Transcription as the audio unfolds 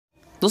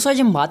दोस्तों आज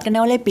हम बात करने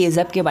वाले हैं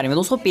पेज़ैप के बारे में।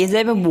 दोस्तों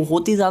पेज़ैप एक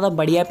बहुत ही ज़्यादा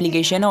बढ़िया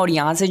एप्लीकेशन है और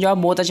यहाँ से जो आप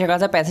बहुत अच्छा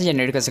खासा पैसा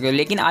जनरेट कर सकते हो।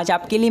 लेकिन आज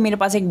आपके लिए मेरे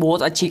पास एक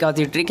बहुत अच्छी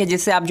खासी ट्रिक है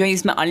जिससे आप जो है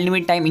इसमें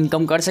अनलिमिटेड टाइम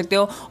इनकम कर सकते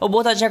हो और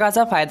बहुत अच्छा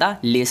खासा फायदा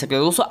ले सकते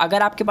हो। दोस्तों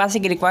अगर आपके पास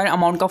एक रिक्वायर्ड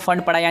अमाउंट का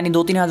फंड पड़ा यानी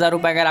 2-3 हज़ार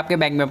रुपये अगर आपके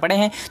बैंक में पड़े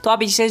हैं तो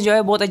आप इससे जो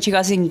है बहुत अच्छी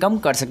खासी इनकम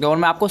कर सकते हो। और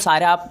मैं आपको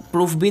सारे आप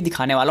प्रूफ भी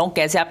दिखाने वाला हूँ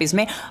कैसे आप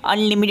इसमें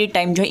अनलिमिटेड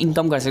टाइम जो है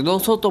इनकम कर सकते हो।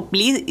 दोस्तों तो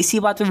प्लीज़ इसी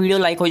बात पर वीडियो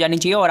लाइक हो जानी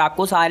चाहिए और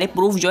आपको सारे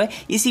प्रूफ जो है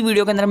इसी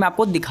वीडियो के अंदर मैं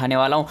आपको दिखाने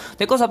वाला हूँ।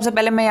 देखो सबसे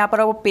पहले मैं यहाँ पर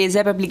आपको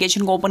पेज़ैप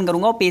एप्लीकेशन को ओपन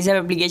करूंगा और पेज़ैप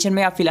एप्लीकेशन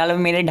में आप फिलहाल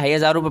मेरे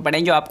 2,500 रुपये पड़े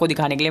हैं जो आपको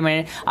दिखाने के लिए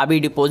मैंने अभी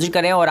डिपॉजिट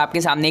करें और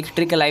आपके सामने एक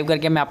ट्रिक लाइव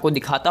करके मैं आपको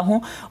दिखाता हूं।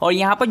 और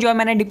यहाँ पर जो है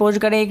मैंने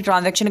डिपॉजिट करें एक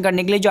ट्रांजैक्शन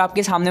करने के लिए जो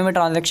आपके सामने मैं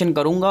ट्रांजैक्शन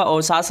करूंगा।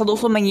 और साथ साथ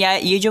दोस्तों मैं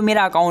ये जो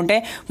मेरा अकाउंट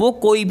है वो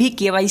कोई भी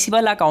KYC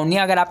वाला अकाउंट नहीं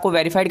है। अगर आपको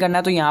वेरीफाइड करना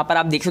है तो यहाँ पर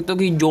आप देख सकते हो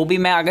कि जो भी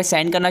मैं अगर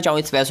सेंड करना चाहूँ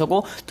इस पैसों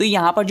को तो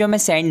यहाँ पर जो मैं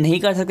सेंड नहीं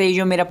कर सकता। ये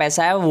जो मेरा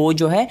पैसा है वो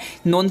जो है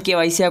नॉन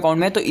KYC अकाउंट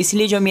में, तो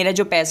इसलिए जो मेरा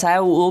जो पैसा है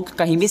वो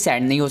कहीं भी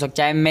सेंड नहीं हो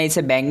सकता है। मैं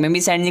इसे बैंक में भी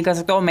सेंड नहीं कर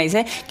सकता और मैं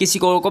इसे किसी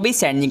को भी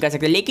सेंड नहीं कर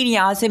सकते। लेकिन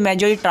यहाँ से मैं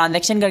जो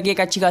ट्रांजैक्शन करके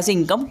एक अच्छी खासी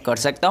इनकम कर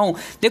सकता हूँ।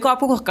 देखो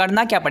आपको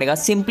करना क्या पड़ेगा,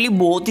 सिंपली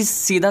बहुत ही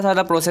सीधा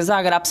साधा प्रोसेस है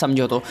अगर आप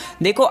समझो तो।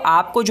 देखो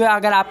आपको जो है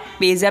अगर आप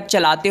पेज़ैप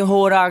चलाते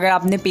हो और अगर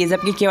आपने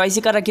पेज़ैप की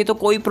KYC कर रखी है तो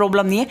कोई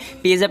प्रॉब्लम नहीं है।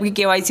 पेज़ैप की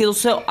KYC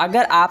दोस्तों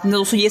अगर आपने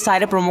दोस्तों ये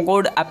सारे प्रोमो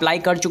कोड अप्लाई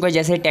कर चुके हैं,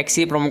 जैसे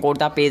टैक्सी प्रोमो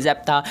कोड था,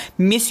 पेज़ैप था,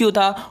 मिस यू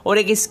था और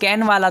एक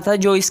स्कैन वाला था।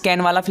 जो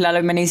स्कैन वाला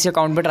फिलहाल मैंने इस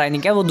अकाउंट पर ट्राई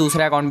नहीं किया, वो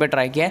दूसरे अकाउंट पर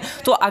ट्राई किया है।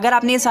 तो अगर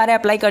आपने ये सारे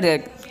अप्लाई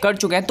कर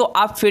चुके हैं तो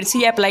आप फिर से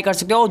ये अप्लाई कर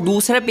सकते हो और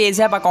दूसरे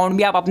पेज़ैप अकाउंट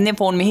भी आप अपने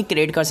फ़ोन में ही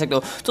क्रिएट कर सकते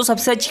हो। तो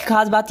सबसे अच्छी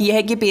खास बात यह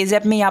है कि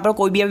पेज़ैप में यहाँ पर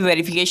कोई भी अभी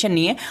वेरिफिकेशन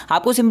नहीं है।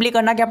 आपको सिंपली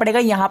करना क्या पड़ेगा,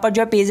 यहाँ पर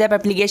जो है पेज़ैप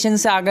एप्लीकेशन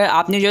से अगर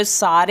आपने जो है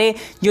सारे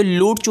जो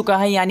लूट चुका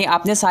है यानी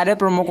आपने सारे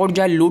प्रोमो कोड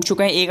जो है लूट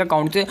चुके हैं एक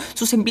अकाउंट से,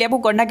 तो सिंपली आपको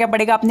करना क्या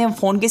पड़ेगा, अपने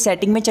फ़ोन की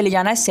सेटिंग में चले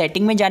जाना है।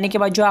 सेटिंग में जाने के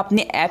बाद जो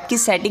अपने ऐप की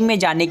सेटिंग में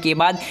जाने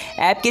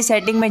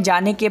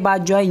के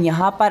बाद जो है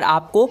यहाँ पर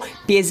आपको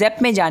पेज़ैप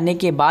में जाने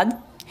के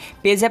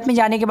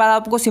बाद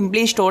आपको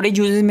सिंपली स्टोरेज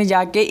यूजेज में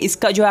जाके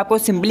इसका जो है आपको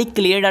सिंपली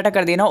क्लियर डाटा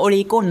कर देना और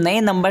एक और नए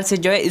नंबर से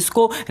जो है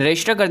इसको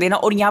रजिस्टर कर देना।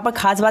 और यहाँ पर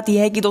खास बात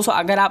यह है कि दोस्तों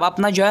अगर आप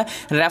अपना जो है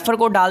रेफर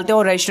कोड डालते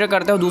हो, रजिस्टर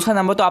करते हो दूसरा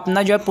नंबर, तो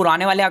अपना जो है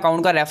पुराने वाले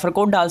अकाउंट का रेफर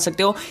कोड डाल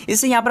सकते हो।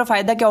 इससे यहाँ पर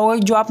फायदा क्या होगा,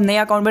 जो आप नए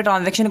अकाउंट में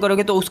ट्रांजेक्शन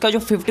करोगे तो उसका जो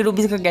 50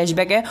 रुपीज़ का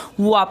कैशबैक है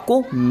वो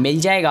आपको मिल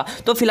जाएगा।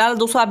 तो फिलहाल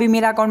दोस्तों अभी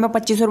मेरे अकाउंट में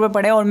 25 रुपये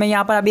पड़े और मैं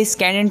यहाँ पर अभी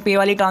स्कैन एंड पे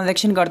वाली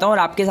ट्रांजेक्शन करता हूँ और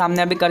आपके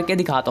सामने अभी करके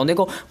दिखाता हूँ।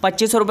 देखो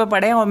 25 रुपये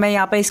पड़े हैं और मैं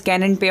यहाँ पर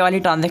स्कैन एंड पे वाली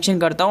ट्रांजेक्शन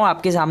करता हूँ,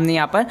 आपके सामने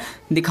यहाँ पर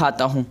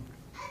दिखाता हूँ।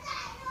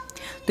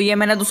 तो ये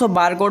मैंने दोस्तों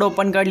बार कोड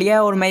ओपन कर लिया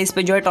है और मैं इस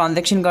पे जो है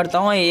ट्रांजैक्शन करता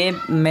हूँ। ये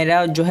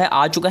मेरा जो है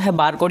आ चुका है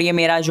बार कोड, ये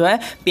मेरा जो है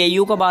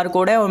पेयू का बार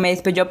कोड है और मैं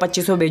इस पे जो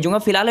 2500 भेजूंगा।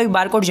 फिलहाल अभी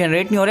बार कोड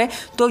जनरेट नहीं हो रहे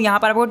तो यहाँ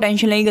पर आपको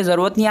टेंशन लेने की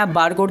ज़रूरत नहीं है। आप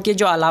बार कोड के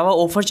जो अलावा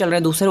ऑफर चल रहे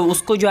हैं दूसरे,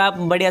 उसको जो आप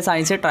बड़ी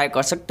आसानी से ट्राई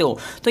कर सकते हो।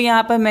 तो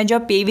यहाँ पर मैं जो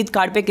पे विद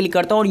कार्ड पर क्लिक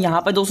करता हूँ और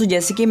यहाँ पर दोस्तों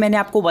जैसे कि मैंने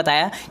आपको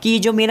बताया कि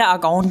जो मेरा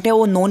अकाउंट है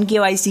वो नॉन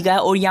KYC का है।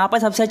 और यहाँ पर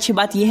सबसे अच्छी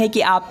बात यह है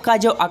कि आपका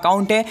जो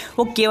अकाउंट है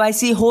वो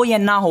KYC हो या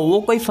ना हो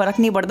वो कोई फ़र्क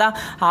नहीं पड़ता।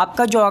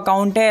 आपका जो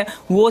अकाउंट है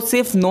वो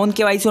सिर्फ नॉन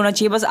KYC होना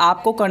चाहिए। बस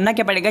आपको करना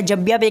क्या पड़ेगा,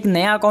 जब भी आप एक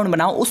नया अकाउंट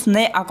बनाओ उस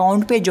नए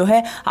अकाउंट पे जो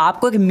है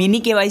आपको एक मिनी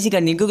KYC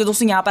करनी है, क्योंकि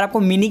दोस्तों यहाँ पर आपको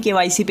मिनी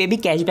KYC पे भी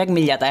कैशबैक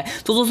मिल जाता है।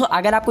 तो दोस्तों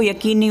अगर आपको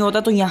यकीन नहीं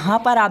होता तो यहाँ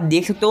पर आप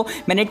देख सकते हो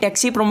मैंने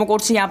टैक्सी प्रोमो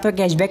कोड से यहाँ पर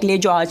कैशबैक लिए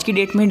जो आज की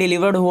डेट में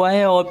डिलीवर्ड हुआ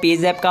है और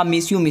पेज़ैप का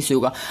मिस यू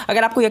का।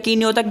 अगर आपको यकीन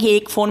नहीं होता कि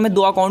एक फ़ोन में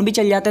 2 अकाउंट भी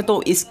चल जाते हैं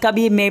तो इसका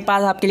भी मेरे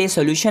पास आपके लिए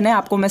सोल्यूशन है।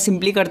 आपको मैं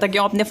सिंपली करता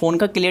क्या हूँ, अपने फ़ोन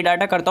का क्लियर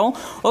डाटा करता हूँ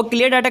और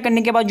क्लियर डाटा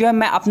करने के बाद जो है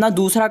मैं अपना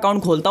दूसरा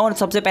अकाउंट खोलता हूँ और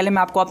सबसे पहले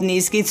मैं आपको अपनी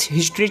इसकी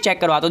हिस्ट्री चेक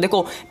करवाता हूँ।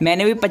 देखो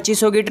मैंने भी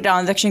 2500 की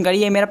ट्रांजैक्शन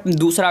करी है, मेरा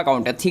दूसरा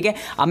अकाउंट है, ठीक है।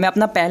 अब मैं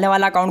अपना पहले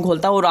वाला अकाउंट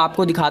खोलता हूँ और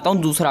आपको दिखाता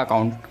हूँ दूसरा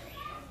अकाउंट।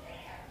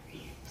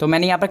 तो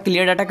मैंने यहाँ पर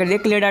क्लियर डाटा कर दिया।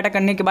 क्लियर डाटा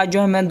करने के बाद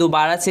जो है मैं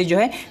दोबारा से जो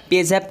है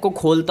पेज़ैप को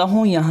खोलता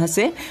हूँ यहाँ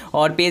से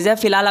और पेज़ैप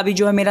फिलहाल अभी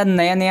जो है मेरा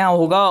नया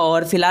होगा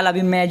और फिलहाल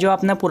अभी मैं जो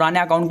अपना पुराने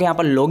अकाउंट के यहाँ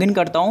पर लॉगिन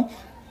करता हूँ।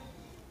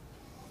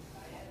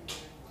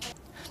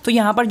 तो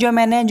यहाँ पर जो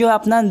मैंने जो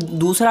अपना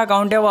दूसरा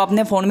अकाउंट है वो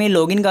अपने फ़ोन में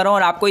लॉगिन कर रहा हूँ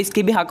और आपको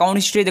इसकी भी अकाउंट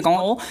हिस्ट्री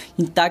दिखाऊँ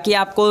ताकि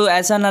आपको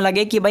ऐसा ना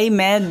लगे कि भाई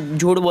मैं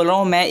झूठ बोल रहा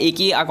हूँ, मैं एक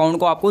ही अकाउंट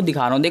को आपको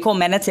दिखा रहा हूँ। देखो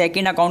मैंने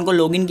सेकंड अकाउंट को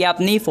लॉगिन किया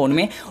अपने ही फ़ोन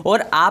में।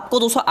 और आपको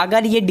दोस्तों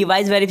अगर ये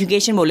डिवाइस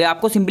वेरिफिकेशन बोले,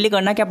 आपको सिंपली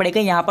करना क्या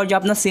पड़ेगा, यहाँ पर जो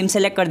अपना सिम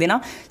सेलेक्ट कर देना।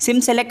 सिम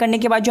सेलेक्ट करने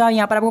के बाद जो है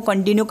यहाँ पर आपको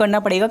कंटिन्यू करना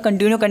पड़ेगा।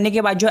 कंटिन्यू करने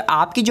के बाद जो है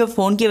आपकी जो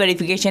फ़ोन की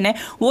वेरिफिकेशन है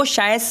वो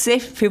शायद से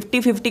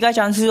 50-50 का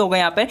चांसेस होगा।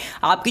 यहाँ पर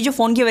आपकी जो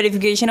फ़ोन की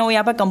वेरिफिकेशन है वो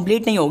यहाँ पर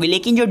कंप्लीट नहीं होगी,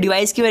 लेकिन जो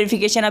डिवाइस की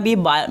वेरिफिकेशन अभी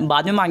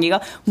बाद में मांगेगा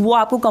वो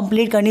आपको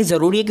कंप्लीट करनी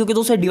ज़रूरी है, क्योंकि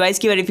दोस्तों डिवाइस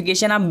की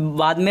वेरिफिकेशन आप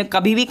बाद में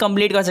कभी भी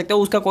कंप्लीट कर सकते हो,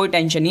 उसका कोई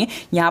टेंशन नहीं है।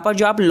 यहाँ पर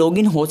जो आप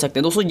लॉगिन हो सकते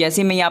हैं दोस्तों,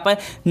 जैसे मैं यहाँ पर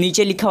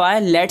नीचे लिखा हुआ है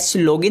लेट्स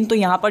लॉगिन, तो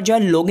यहाँ पर जो है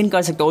लॉगिन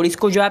कर सकते हो और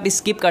इसको जो आप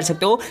स्किप कर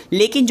सकते हो।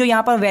 लेकिन जो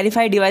यहाँ पर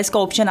वेरीफाइड डिवाइस का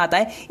ऑप्शन आता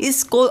है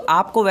इसको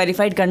आपको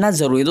वेरीफाइड करना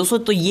ज़रूरी है दोस्तों।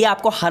 तो ये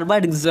आपको हर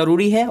बार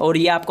ज़रूरी है और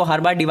ये आपको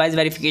हर बार डिवाइस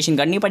वेरिफिकेशन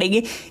करनी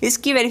पड़ेगी।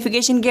 इसकी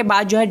वेरिफिकेशन के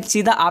बाद जो है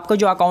सीधा आपका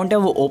जो अकाउंट है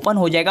वो ओपन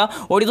हो जाएगा।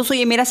 और दोस्तों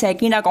ये मेरा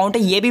सेकंड अकाउंट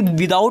है, ये भी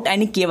विदाउट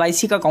एनी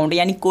KYC का अकाउंट है,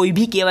 यानी कोई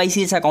भी KYC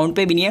इस अकाउंट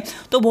पे भी नहीं है।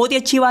 तो बहुत ही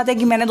अच्छी बात है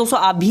कि मैंने दोस्तों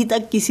अभी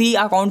तक किसी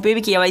अकाउंट पे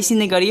भी KYC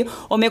नहीं करी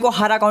और मेरे को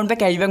हर अकाउंट पे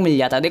कैशबैक मिल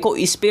जाता है। देखो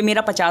इस पर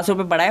मेरा 50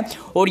 रुपये पड़ा है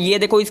और ये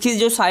देखो इसकी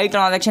जो सारी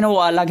ट्रांजैक्शन है वो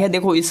अलग है।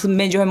 देखो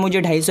इसमें जो है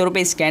मुझे 250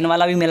 रुपये स्कैन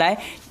वाला भी मिला है,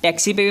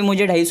 टैक्सी पे भी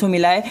मुझे 250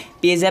 मिला है,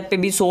 पेज़ैप पे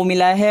भी 100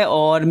 मिला है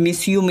और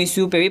मिस यू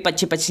पे भी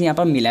 25 यहाँ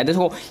पर मिला है।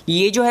 देखो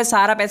ये जो है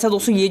सारा पैसा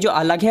दोस्तों ये जो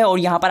अलग है और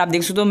यहाँ पर आप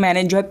देख सकते हो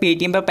मैंने जो है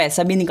पेटीएम पर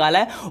पैसा भी निकाला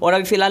है और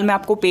अभी फिलहाल मैं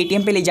आपको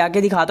पेटीएम पे ले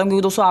जाके दिखाता हूँ,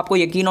 क्योंकि दोस्तों आपको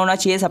यकीन होना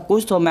चाहिए सब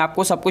कुछ। तो मैं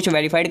आपको सब कुछ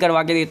वेरीफाइड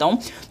करवा के देता हूँ,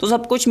 तो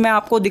सब कुछ मैं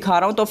आपको दिखा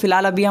रहा हूँ। तो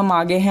फिलहाल अभी हम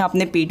आगे हैं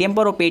अपने पेटीएम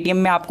पर और पेटीएम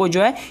में आपको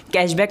जो है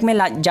कैशबैक में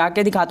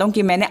जाके दिखाता हूँ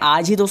कि मैंने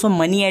आज ही दोस्तों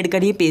मनी ऐड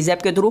करी है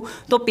पेज़ैप के थ्रू।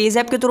 तो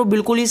पेज़ैप के थ्रू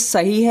बिल्कुल ही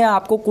सही है,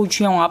 आपको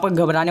कुछ वहाँ पर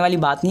घबराने वाली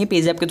बात नहीं है।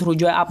 पेज़ैप के थ्रू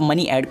जो है आप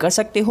मनी ऐड कर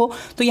सकते हो।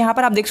 तो यहाँ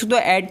पर आप देख सकते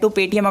हो ऐड टू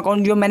पेटीएम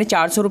अकाउंट, जो मैंने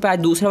 400 रुपये आज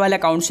दूसरे वाले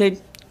अकाउंट से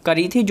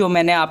करी थी जो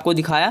मैंने आपको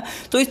दिखाया।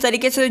 तो इस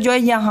तरीके से जो है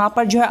यहाँ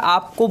पर जो है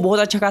आपको बहुत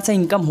अच्छा खासा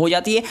इनकम हो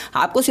जाती है।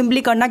 आपको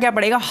सिंपली करना क्या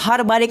पड़ेगा,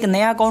 हर बार एक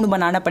नया अकाउंट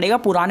बनाना पड़ेगा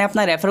पुराने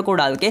अपना रेफर को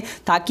डाल के,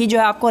 ताकि जो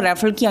है आपको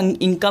रेफर की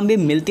इनकम भी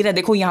मिलती रहे।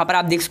 देखो यहाँ पर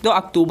आप देख सकते हो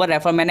अक्टूबर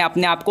रेफर, मैंने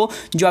अपने आपको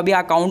जो अभी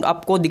अकाउंट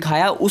आपको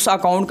दिखाया उस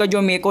अकाउंट का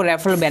जो मेरे को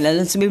रेफर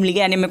बैलेंस भी मिल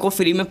गया, यानी मेरे को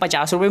फ्री में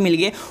 50 रुपये मिल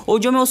गए। और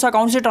जो मैं उस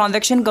अकाउंट से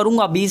ट्रांजेक्शन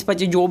करूँगा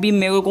 20-25 जो भी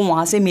मेरे को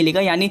वहाँ से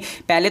मिलेगा, यानी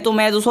पहले तो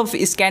मैं दोस्तों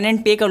स्कैन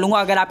एंड पे कर लूँगा।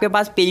 अगर आपके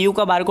पास पेयू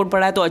का बारकोड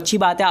पड़ा है तो अच्छी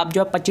बात है, आप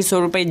जो है 2500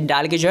 रुपये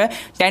डाल के जो है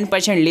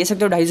 10% ले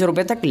सकते हो, 250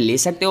 रुपये तक ले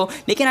सकते हो।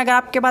 लेकिन अगर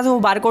आपके पास वो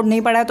बारकोड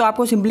नहीं पड़ा है तो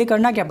आपको सिंपली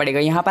करना क्या पड़ेगा,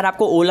 यहाँ पर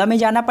आपको ओला में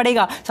जाना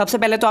पड़ेगा। सबसे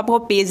पहले तो आपको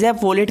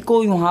पेज़ैप वॉलेट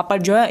को यहाँ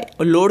पर जो है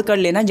लोड कर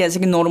लेना, जैसे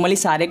कि नॉर्मली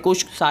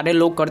सारे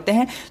लोग करते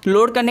हैं।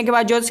 लोड करने के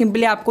बाद जो है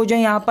सिंपली आपको जो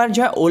है यहाँ पर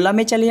जो है ओला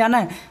में चले जाना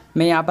है।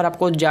 मैं यहाँ पर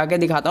आपको जाके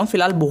दिखाता हूँ।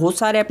 फिलहाल बहुत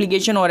सारे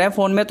एप्लीकेशन हो रहे हैं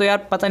फ़ोन में, तो यार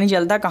पता नहीं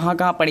चलता कहाँ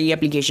कहाँ पड़ी है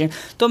एप्लीकेशन।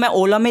 तो मैं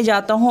ओला में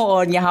जाता हूँ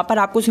और यहाँ पर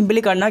आपको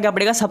सिंपली करना क्या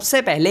पड़ेगा,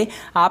 सबसे पहले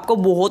आपको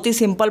बहुत ही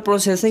सिंपल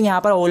प्रोसेस है। यहाँ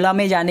पर ओला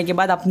में जाने के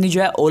बाद अपनी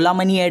जो है ओला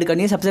मनी ऐड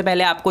करनी है। सबसे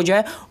पहले आपको जो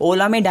है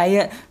ओला में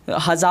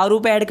 2,500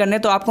 रुपये ऐड करने,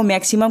 तो आपको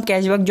मैक्सिमम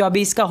कैशबैक जो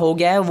अभी इसका हो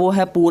गया है वो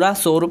है पूरा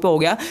 100 रुपये हो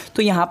गया।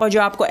 तो यहाँ पर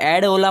जो आपको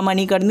ऐड ओला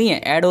मनी करनी है,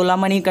 ऐड ओला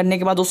मनी करने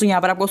के बाद दोस्तों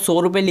यहाँ पर आपको 100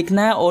 रुपये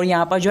लिखना है और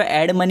यहाँ पर जो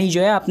ऐड मनी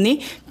जो है अपनी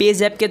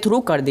पेज़ैप के थ्रू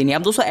कर देनी है।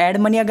 अब दोस्तों ऐड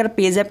मनी अगर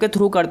पेज़ैप के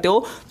थ्रू करते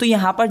हो तो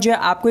यहाँ पर जो है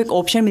आपको एक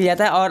ऑप्शन मिल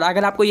जाता है। और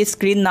अगर आपको ये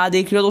स्क्रीन ना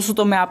देख रही हो दोस्तों,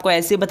 तो मैं आपको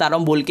ऐसे ही बता रहा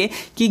हूँ बोल के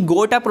कि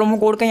गोटा प्रोमो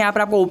कोड का यहाँ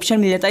पर आपको ऑप्शन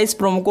मिल जाता है। इस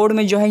प्रोमो कोड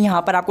में जो है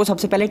यहाँ पर आपको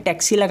सबसे पहले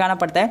टैक्सी लगाना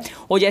पड़ता है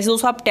और जैसे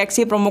दोस्तों आप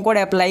टैक्सी प्रोमो कोड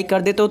अप्लाई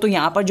कर देते हो तो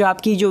यहाँ पर जो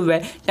आपकी जो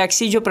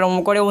टैक्सी जो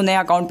प्रोमो कोड है वो नए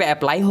अकाउंट पर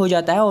अप्लाई हो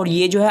जाता है। और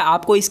ये जो है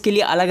आपको इसके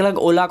लिए अलग अलग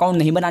ओला अकाउंट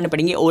नहीं बनाने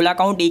पड़ेंगे, ओला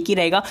अकाउंट एक ही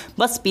रहेगा,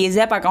 बस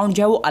पेज़ैप अकाउंट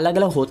जो है वो अलग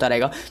अलग होता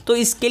रहेगा। तो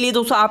इसके लिए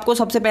दोस्तों आपको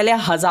सबसे पहले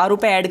 1,000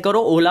 रुपये ऐड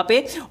करो ओला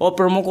पे और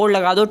प्रोमो कोड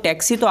लगा दो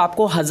टैक्सी, तो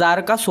आपको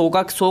 1,000 का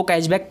 100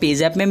 कैशबैक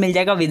पेज़ैप में मिल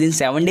जाएगा विद इन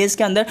 7 डेज़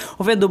के अंदर।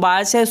 और फिर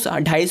दोबारा से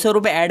 250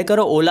 रुपये ऐड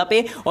करो ओला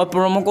पे और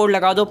प्रोमो कोड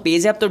लगा दो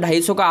पेज़ैप, तो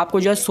 250 का आपको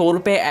जो है 100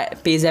 रुपये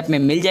पेज़ैप में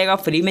मिल जाएगा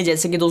फ्री में,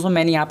 जैसे कि दोस्तों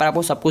मैंने यहाँ पर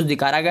आपको सब कुछ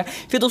दिखा रहा है।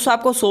 फिर दोस्तों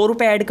आपको 100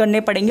 रुपये ऐड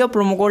करने पड़ेंगे और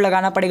प्रोमो कोड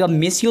लगाना पड़ेगा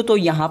मिस यू, तो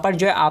यहाँ पर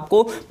जो है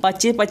आपको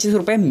 25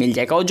 रुपये मिल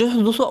जाएगा। और जो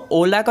दोस्तों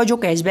ओला का जो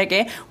कैशबैक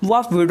है वो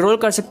आप विड्रॉल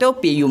कर सकते हो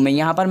पेयू में।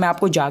 यहाँ पर मैं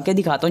आपको जाके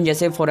दिखाता हूँ,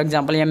 जैसे फॉर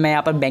एग्जाम्पल मैं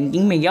यहाँ पर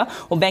बैंकिंग में गया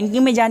और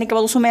बैंकिंग में जाने के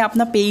बाद दोस्तों मैं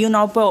अपना पेयू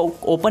नाउ पर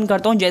ओपन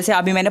करता हूँ। जैसे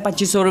अभी मैंने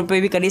 2500 रुपये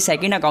भी करी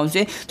सेकंड अकाउंट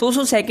से, तो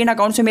उस सेकंड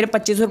अकाउंट से मेरे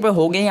 25 रुपये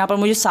हो गए। यहाँ पर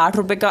मुझे 60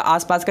 रुपये का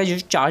आसपास का जो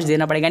चार्ज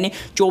देना पड़ेगा, यानी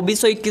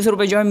 2421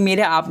 रुपये जो है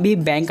मेरे आप भी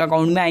बैंक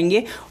अकाउंट में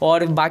आएंगे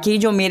और बाकी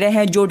जो मेरे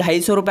हैं जो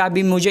 250 रुपये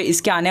अभी मुझे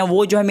इसके आने हैं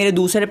वो जो है मेरे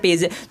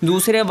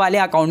दूसरे वाले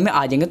अकाउंट में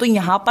आ जाएंगे। तो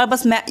यहाँ पर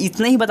बस मैं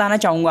इतना ही बताना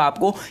चाहूँगा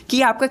आपको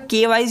कि आपका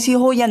KYC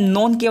हो या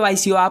नॉन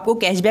KYC हो, आपको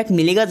कैशबैक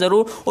मिलेगा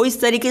ज़रूर। और इस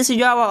तरीके से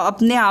जो आप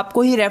अपने आप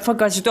को ही रेफर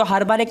कर सकते हो,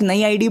 हर बार एक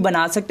नई ID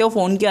बना सकते हो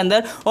फ़ोन के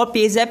अंदर और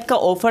पेज़ैप का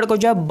ऑफर को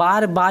जो है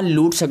बार बार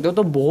लूट सकते हो।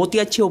 तो बहुत ही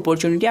अच्छी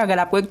अपॉर्चुनिटी है। अगर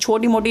आपको एक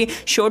छोटी मोटी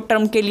शॉर्ट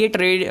टर्म के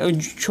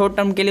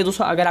लिए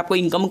दोस्तों अगर आपको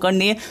इनकम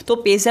करनी है तो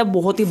पेज़ैप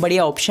बहुत ही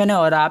बढ़िया ऑप्शन है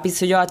और आप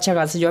इससे जो अच्छा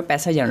खासा जो है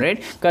पैसा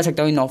जनरेट कर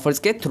सकते हो इन ऑफर्स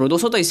के थ्रू।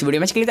 दोस्तों तो इस वीडियो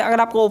में इसके लिए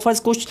अगर आपको ऑफर्स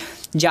कुछ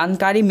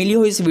जानकारी मिली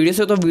हो इस वीडियो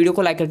से तो वीडियो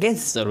को लाइक करके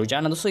जरूर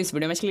जाना। दोस्तों इस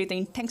वीडियो में इसके लिए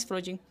थैंक्स फॉर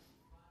वॉचिंग।